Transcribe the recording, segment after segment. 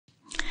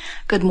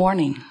Good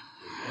morning.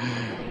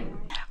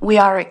 We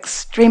are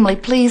extremely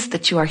pleased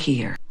that you are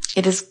here.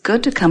 It is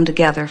good to come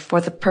together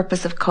for the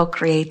purpose of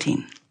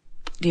co-creating.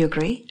 Do you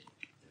agree?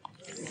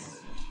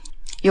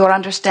 You are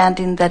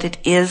understanding that it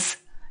is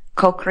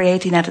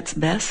co-creating at its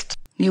best.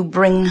 You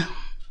bring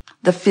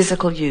the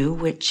physical you,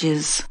 which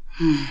is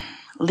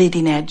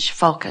leading edge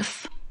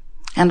focus.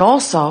 And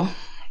also,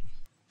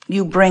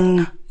 you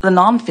bring the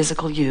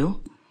non-physical you,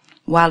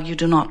 while you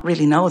do not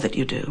really know that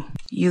you do.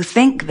 You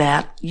think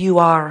that you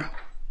are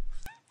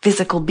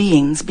physical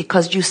beings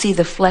because you see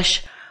the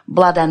flesh,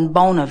 blood, and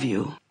bone of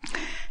you.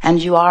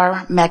 And you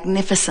are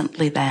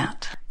magnificently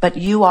that. But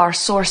you are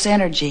source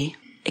energy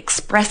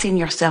expressing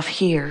yourself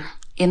here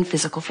in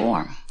physical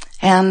form.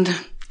 And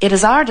it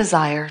is our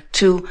desire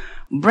to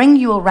bring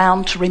you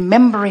around to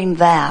remembering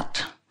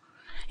that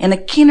in a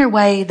keener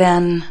way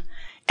than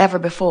ever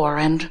before.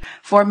 And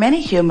for many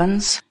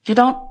humans, you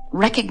don't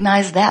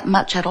recognize that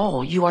much at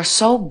all. You are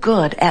so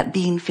good at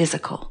being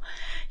physical.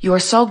 You are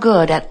so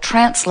good at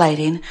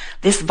translating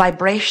this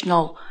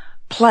vibrational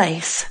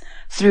place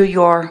through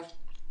your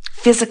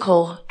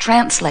physical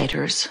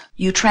translators.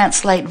 You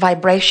translate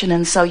vibration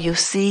and so you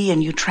see,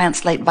 and you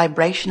translate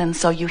vibration and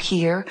so you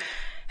hear,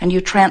 and you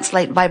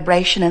translate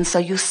vibration and so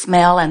you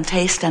smell and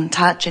taste and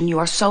touch, and you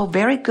are so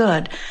very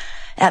good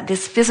at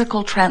this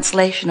physical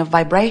translation of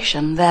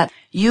vibration that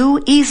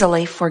you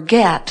easily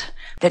forget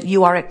that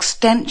you are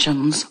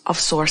extensions of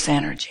source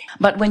energy.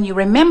 But when you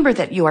remember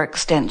that you are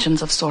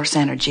extensions of source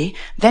energy,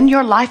 then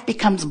your life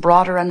becomes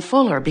broader and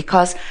fuller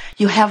because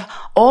you have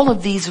all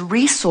of these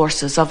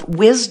resources of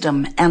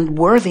wisdom and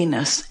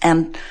worthiness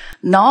and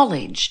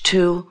knowledge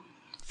to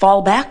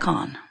fall back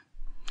on.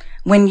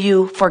 When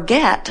you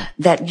forget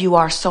that you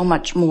are so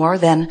much more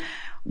than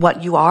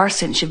what you are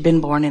since you've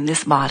been born in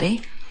this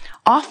body,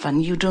 often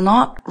you do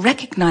not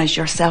recognize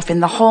yourself in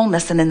the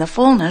wholeness and in the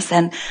fullness,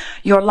 and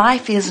your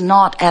life is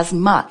not as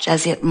much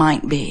as it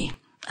might be.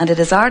 And it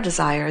is our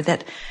desire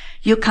that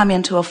you come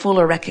into a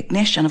fuller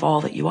recognition of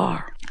all that you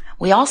are.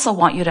 We also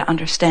want you to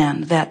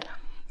understand that,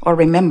 or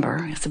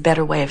remember, it's a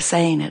better way of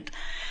saying it,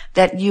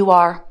 that you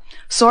are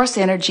source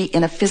energy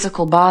in a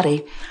physical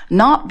body,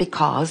 not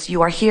because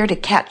you are here to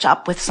catch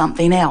up with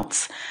something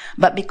else,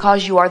 but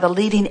because you are the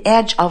leading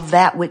edge of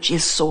that which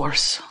is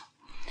source.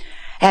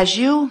 As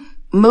you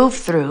move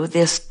through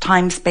this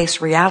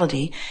time-space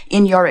reality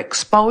in your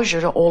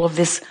exposure to all of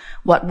this,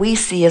 what we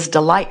see as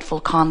delightful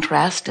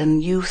contrast,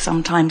 and you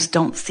sometimes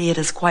don't see it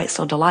as quite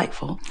so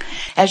delightful.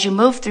 As you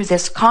move through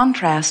this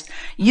contrast,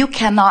 you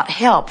cannot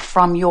help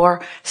from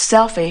your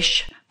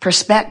selfish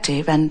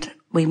perspective, and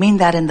we mean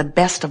that in the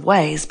best of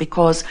ways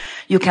because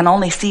you can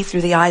only see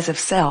through the eyes of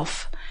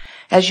self.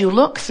 As you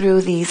look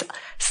through these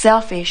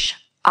selfish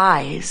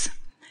eyes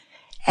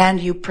and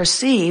you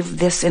perceive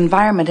this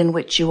environment in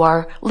which you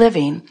are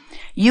living,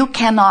 you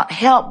cannot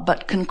help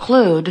but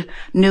conclude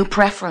new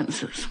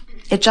preferences.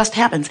 It just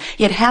happens.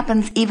 It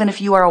happens even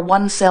if you are a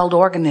one-celled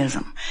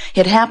organism.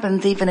 It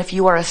happens even if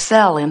you are a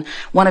cell in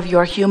one of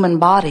your human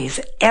bodies.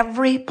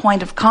 Every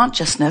point of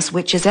consciousness,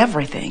 which is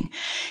everything,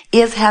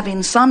 is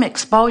having some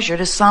exposure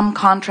to some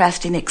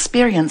contrasting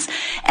experience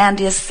and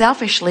is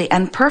selfishly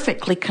and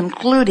perfectly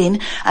concluding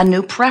a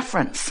new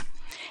preference.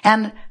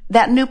 And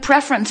that new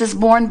preference is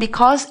born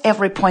because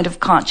every point of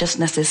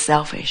consciousness is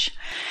selfish.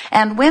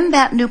 And when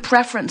that new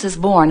preference is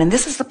born, and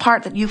this is the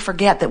part that you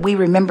forget that we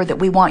remember, that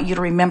we want you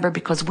to remember,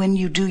 because when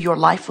you do, your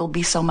life will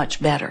be so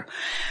much better.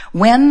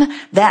 When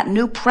that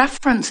new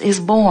preference is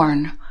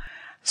born,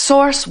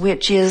 Source,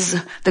 which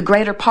is the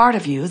greater part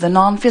of you, the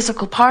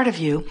non-physical part of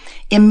you,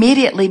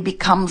 immediately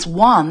becomes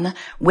one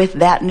with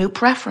that new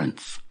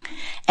preference.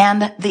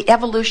 And the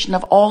evolution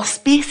of all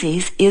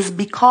species is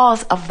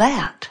because of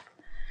that.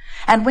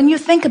 And when you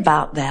think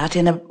about that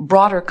in a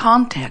broader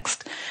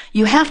context,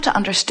 you have to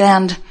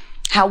understand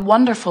how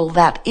wonderful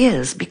that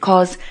is,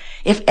 because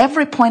if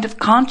every point of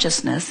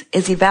consciousness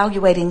is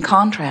evaluating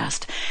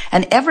contrast,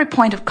 and every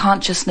point of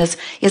consciousness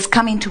is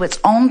coming to its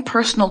own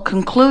personal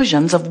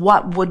conclusions of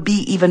what would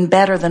be even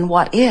better than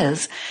what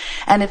is,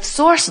 and if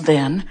Source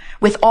then,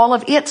 with all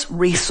of its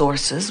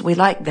resources, we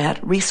like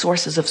that,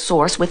 resources of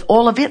Source, with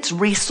all of its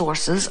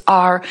resources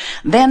are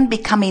then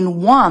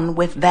becoming one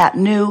with that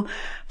new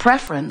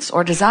preference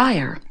or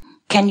desire,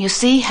 can you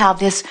see how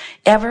this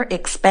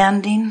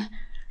ever-expanding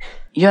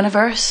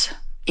universe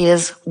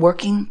is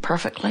working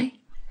perfectly?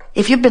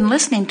 If you've been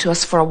listening to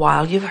us for a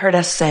while, you've heard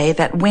us say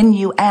that when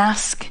you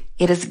ask,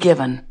 it is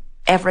given.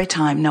 Every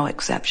time, no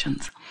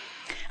exceptions.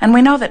 And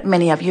we know that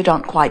many of you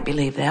don't quite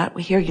believe that.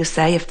 We hear you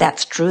say, if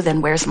that's true,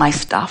 then where's my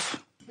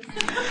stuff?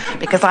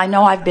 Because I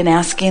know I've been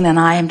asking and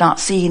I am not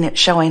seeing it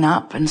showing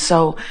up, and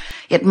so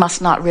it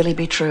must not really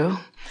be true.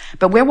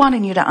 But we're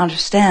wanting you to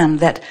understand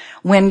that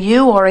when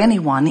you or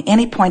anyone,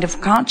 any point of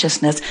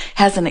consciousness,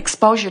 has an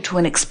exposure to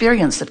an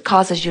experience that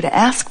causes you to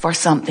ask for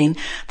something,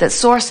 that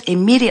Source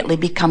immediately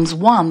becomes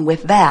one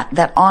with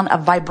that on a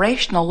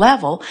vibrational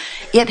level,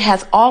 it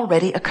has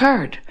already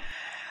occurred.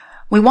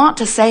 We want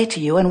to say to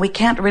you, and we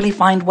can't really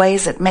find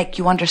ways that make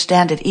you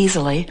understand it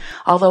easily,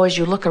 although as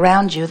you look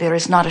around you, there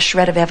is not a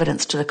shred of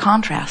evidence to the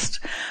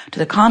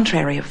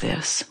contrary of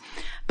this.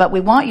 But we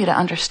want you to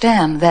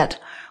understand that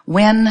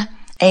when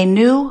a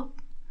new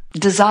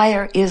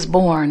desire is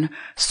born,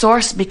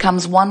 Source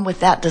becomes one with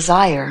that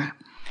desire,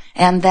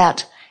 and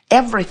that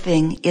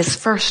everything is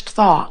first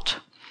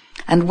thought.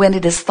 And when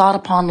it is thought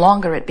upon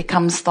longer, it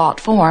becomes thought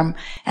form,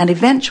 and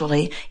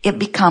eventually it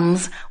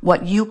becomes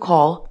what you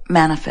call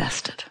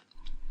manifested.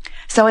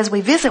 So as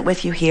we visit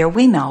with you here,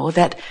 we know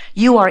that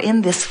you are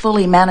in this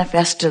fully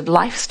manifested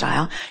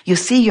lifestyle. You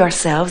see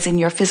yourselves in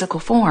your physical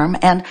form,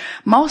 and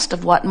most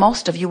of what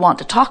most of you want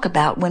to talk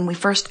about when we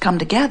first come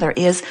together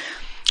is,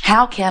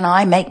 how can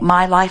I make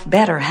my life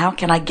better? How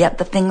can I get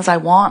the things I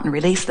want and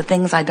release the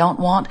things I don't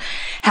want?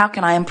 How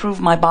can I improve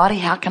my body?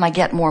 How can I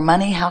get more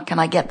money? How can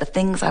I get the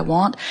things I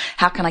want?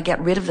 How can I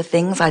get rid of the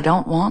things I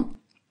don't want?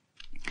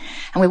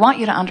 And we want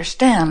you to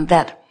understand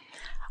that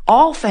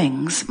all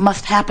things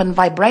must happen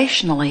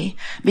vibrationally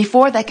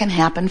before they can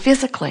happen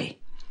physically.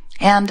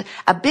 And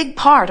a big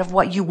part of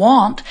what you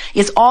want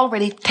is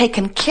already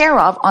taken care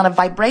of on a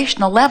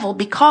vibrational level,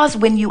 because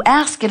when you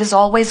ask, it is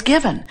always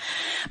given.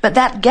 But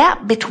that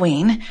gap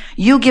between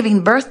you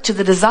giving birth to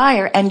the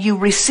desire and you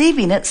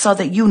receiving it so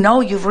that you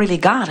know you've really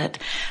got it,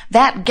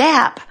 that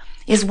gap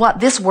is what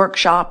this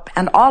workshop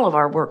and all of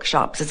our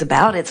workshops is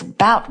about. It's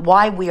about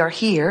why we are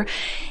here.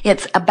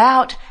 It's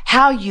about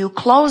how you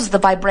close the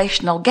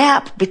vibrational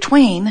gap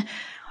between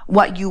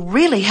what you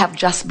really have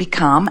just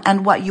become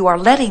and what you are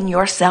letting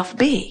yourself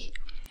be.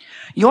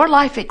 Your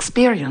life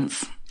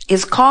experience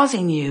is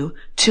causing you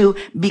to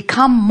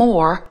become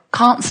more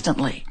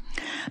constantly.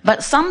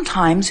 But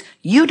sometimes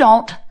you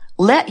don't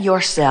let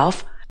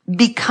yourself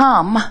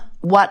become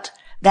what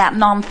that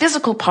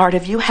non-physical part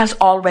of you has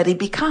already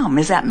become.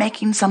 Is that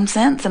making some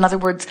sense? In other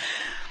words,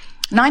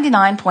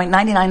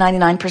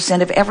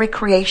 99.9999% of every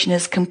creation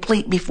is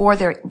complete before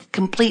they're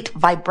complete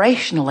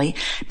vibrationally,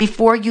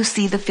 before you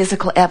see the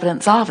physical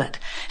evidence of it.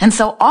 And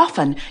so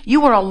often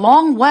you are a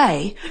long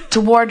way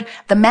toward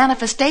the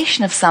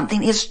manifestation of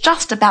something is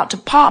just about to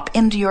pop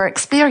into your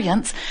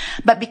experience,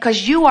 but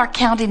because you are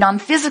counting on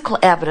physical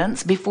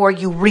evidence before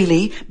you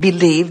really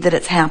believe that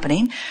it's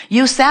happening,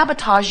 you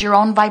sabotage your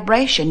own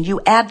vibration.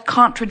 You add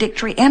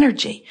contradictory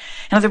energy.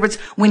 In other words,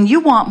 when you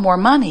want more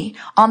money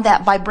on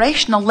that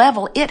vibrational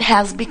level, it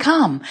has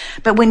become.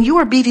 But when you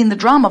are beating the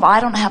drum of, I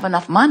don't have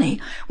enough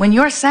money, when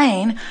you're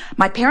saying,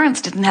 my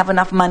parents didn't have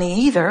enough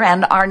money either,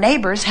 and our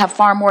neighbors have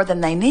far more than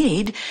they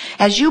need,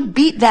 as you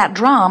beat that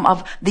drum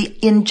of the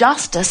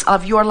injustice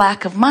of your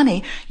lack of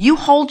money, you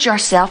hold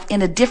yourself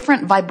in a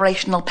different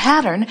vibrational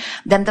pattern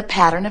than the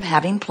pattern of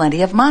having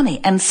plenty of money.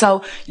 And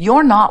so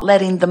you're not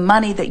letting the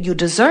money that you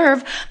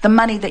deserve, the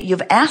money that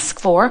you've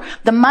asked for,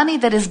 the money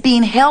that is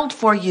being held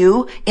for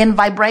you in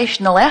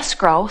vibrational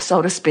escrow,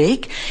 so to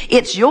speak,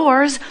 it's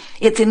yours.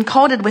 It's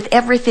encoded with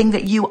everything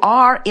that you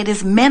are. It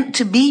is meant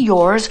to be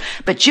yours,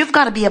 but you've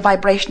got to be a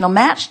vibrational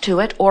match to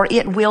it, or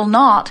it will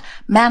not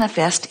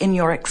manifest in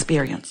your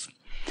experience.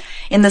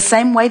 In the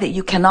same way that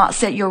you cannot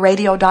set your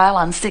radio dial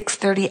on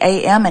 6:30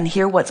 a.m. and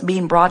hear what's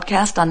being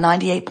broadcast on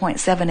 98.7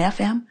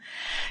 FM,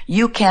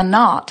 you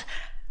cannot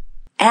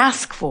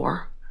ask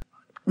for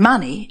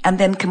money and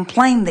then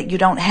complain that you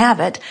don't have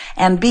it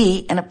and be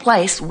in a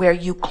place where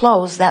you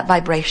close that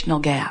vibrational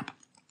gap.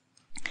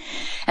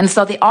 And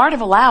so the art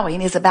of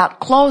allowing is about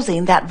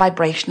closing that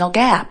vibrational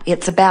gap.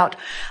 It's about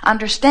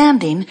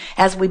understanding,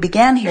 as we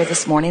began here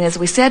this morning, as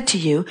we said to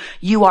you,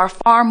 you are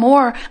far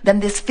more than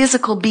this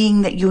physical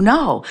being that you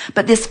know.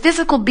 But this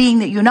physical being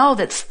that you know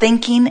that's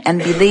thinking and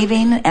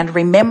believing and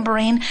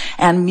remembering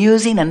and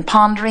musing and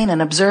pondering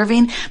and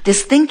observing,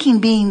 this thinking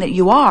being that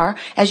you are,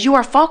 as you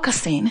are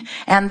focusing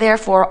and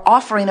therefore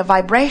offering a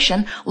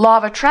vibration, law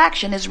of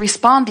attraction is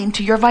responding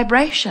to your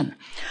vibration.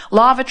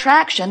 Law of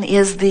attraction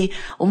is the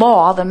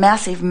law, the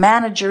massive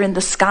manager in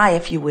the sky,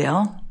 if you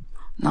will.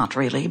 Not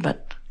really,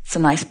 but it's a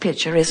nice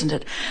picture, isn't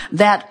it?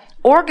 That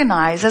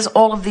organizes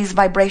all of these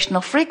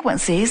vibrational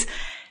frequencies.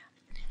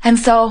 And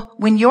so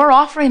when you're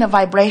offering a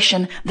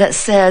vibration that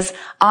says,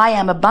 I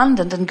am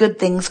abundant and good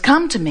things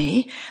come to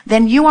me,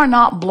 then you are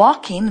not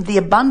blocking the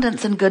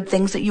abundance and good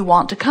things that you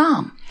want to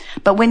come.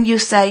 But when you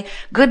say,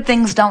 good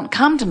things don't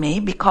come to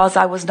me because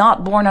I was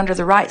not born under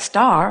the right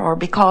star, or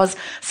because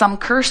some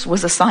curse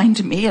was assigned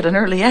to me at an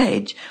early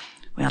age,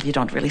 well, you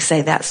don't really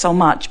say that so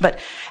much, but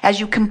as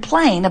you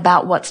complain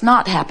about what's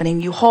not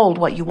happening, you hold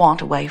what you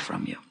want away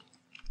from you.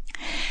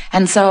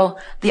 And so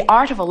the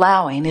art of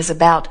allowing is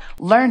about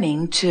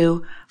learning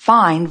to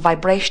find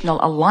vibrational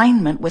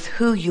alignment with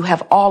who you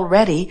have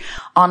already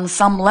on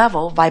some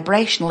level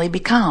vibrationally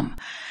become.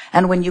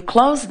 And when you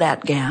close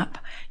that gap,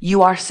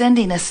 you are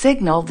sending a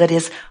signal that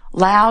is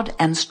loud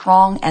and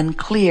strong and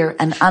clear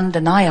and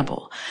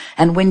undeniable.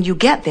 And when you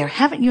get there,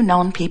 haven't you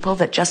known people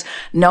that just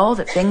know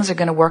that things are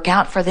going to work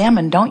out for them,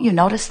 and don't you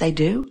notice they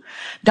do?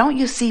 Don't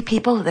you see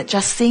people that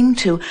just seem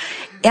to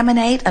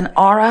emanate an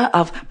aura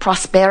of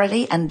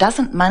prosperity, and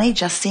doesn't money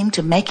just seem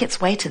to make its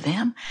way to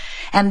them?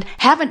 And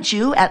haven't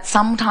you at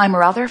some time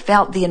or other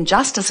felt the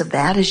injustice of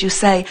that as you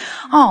say,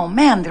 oh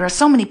man, there are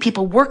so many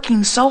people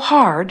working so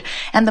hard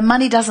and the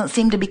money doesn't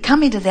seem to be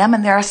coming to them,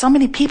 and there are so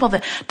many people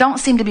that don't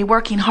seem to be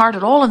working hard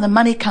at all and the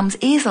money comes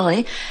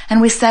easily.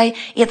 And we say,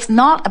 it's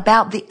not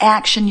about the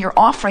action you're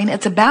offering,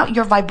 it's about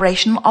your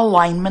vibrational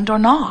alignment or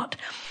not.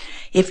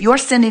 If you're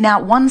sending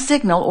out one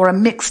signal or a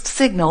mixed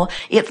signal,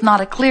 it's not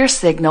a clear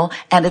signal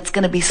and it's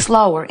going to be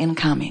slower in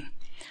coming.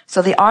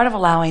 So the art of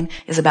allowing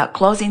is about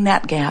closing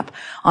that gap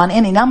on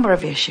any number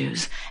of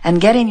issues and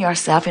getting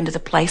yourself into the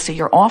place so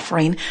you're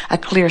offering a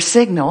clear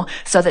signal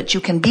so that you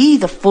can be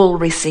the full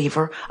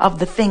receiver of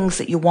the things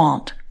that you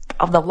want,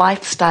 of the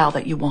lifestyle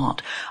that you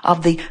want,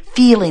 of the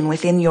feeling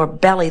within your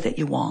belly that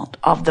you want,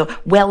 of the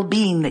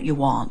well-being that you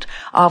want,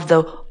 of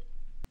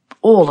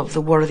all of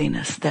the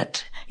worthiness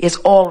that is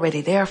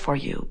already there for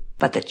you,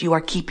 but that you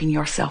are keeping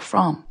yourself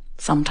from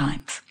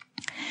sometimes.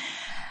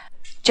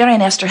 Jerry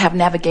and Esther have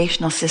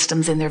navigational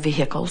systems in their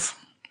vehicles.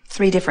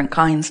 3 different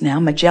kinds now.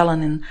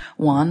 Magellan in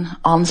one,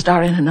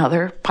 OnStar in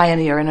another,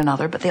 Pioneer in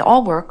another, but they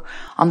all work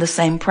on the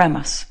same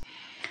premise.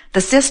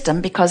 The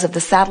system, because of the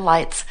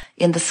satellites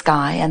in the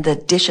sky and the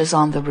dishes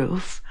on the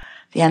roof,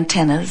 the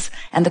antennas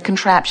and the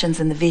contraptions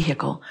in the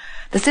vehicle,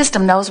 the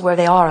system knows where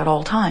they are at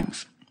all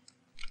times.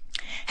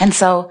 And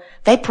so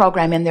they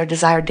program in their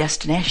desired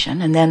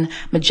destination, and then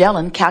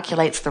Magellan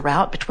calculates the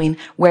route between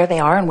where they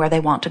are and where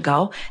they want to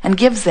go and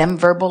gives them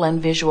verbal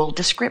and visual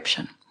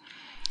description.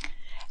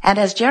 And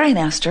as Jerry and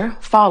Esther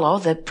follow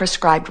the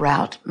prescribed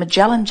route,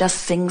 Magellan just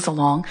sings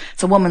along.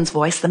 It's a woman's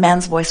voice. The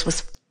man's voice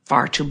was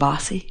far too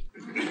bossy.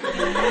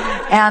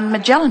 And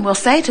Magellan will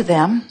say to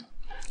them,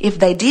 if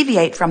they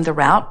deviate from the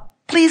route,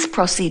 please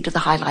proceed to the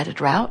highlighted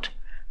route.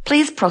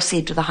 Please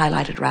proceed to the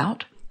highlighted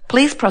route.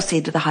 Please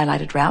proceed to the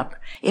highlighted route.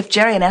 If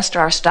Jerry and Esther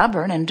are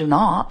stubborn and do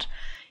not,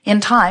 in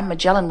time,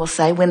 Magellan will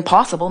say, when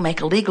possible, make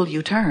a legal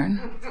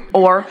U-turn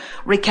or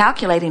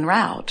recalculating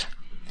route.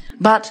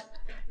 But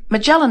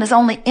Magellan is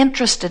only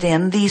interested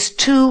in these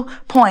 2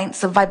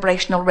 points of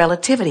vibrational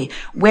relativity,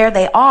 where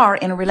they are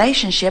in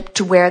relationship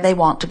to where they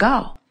want to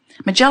go.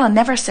 Magellan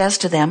never says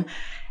to them,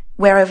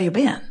 where have you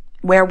been?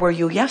 Where were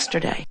you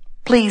yesterday?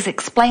 Please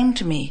explain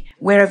to me,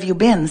 where have you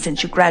been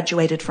since you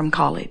graduated from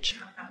college?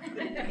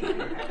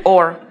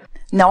 Or,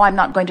 no, I'm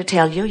not going to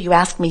tell you. You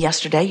asked me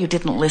yesterday. You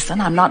didn't listen.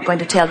 I'm not going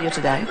to tell you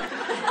today.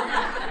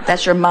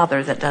 That's your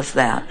mother that does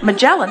that.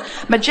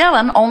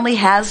 Magellan only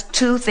has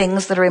 2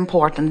 things that are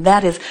important.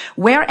 That is,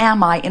 where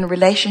am I in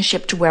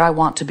relationship to where I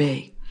want to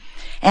be?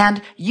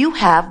 And you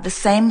have the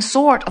same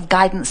sort of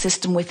guidance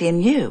system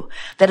within you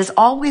that is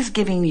always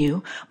giving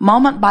you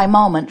moment by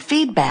moment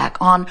feedback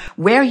on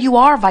where you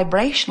are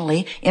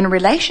vibrationally in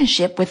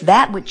relationship with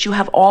that which you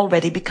have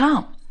already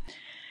become.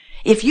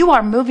 If you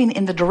are moving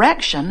in the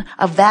direction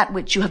of that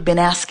which you have been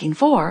asking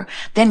for,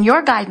 then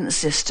your guidance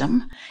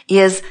system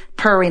is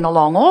purring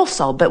along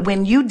also. But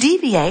when you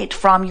deviate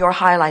from your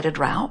highlighted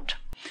route,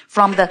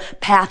 from the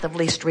path of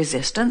least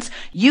resistance,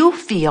 you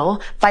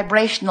feel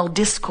vibrational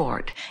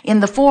discord in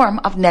the form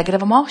of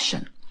negative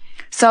emotion.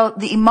 So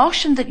the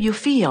emotion that you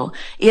feel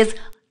is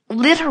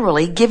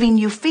literally giving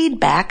you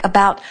feedback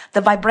about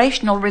the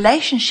vibrational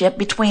relationship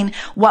between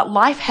what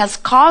life has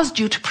caused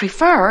you to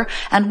prefer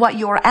and what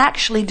you are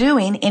actually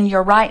doing in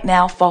your right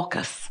now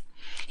focus.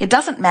 It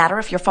doesn't matter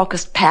if you're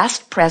focused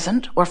past,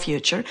 present, or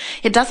future.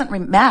 It doesn't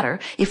matter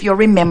if you're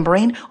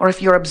remembering or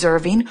if you're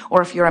observing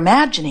or if you're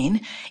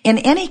imagining. In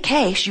any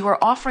case, you are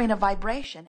offering a vibration.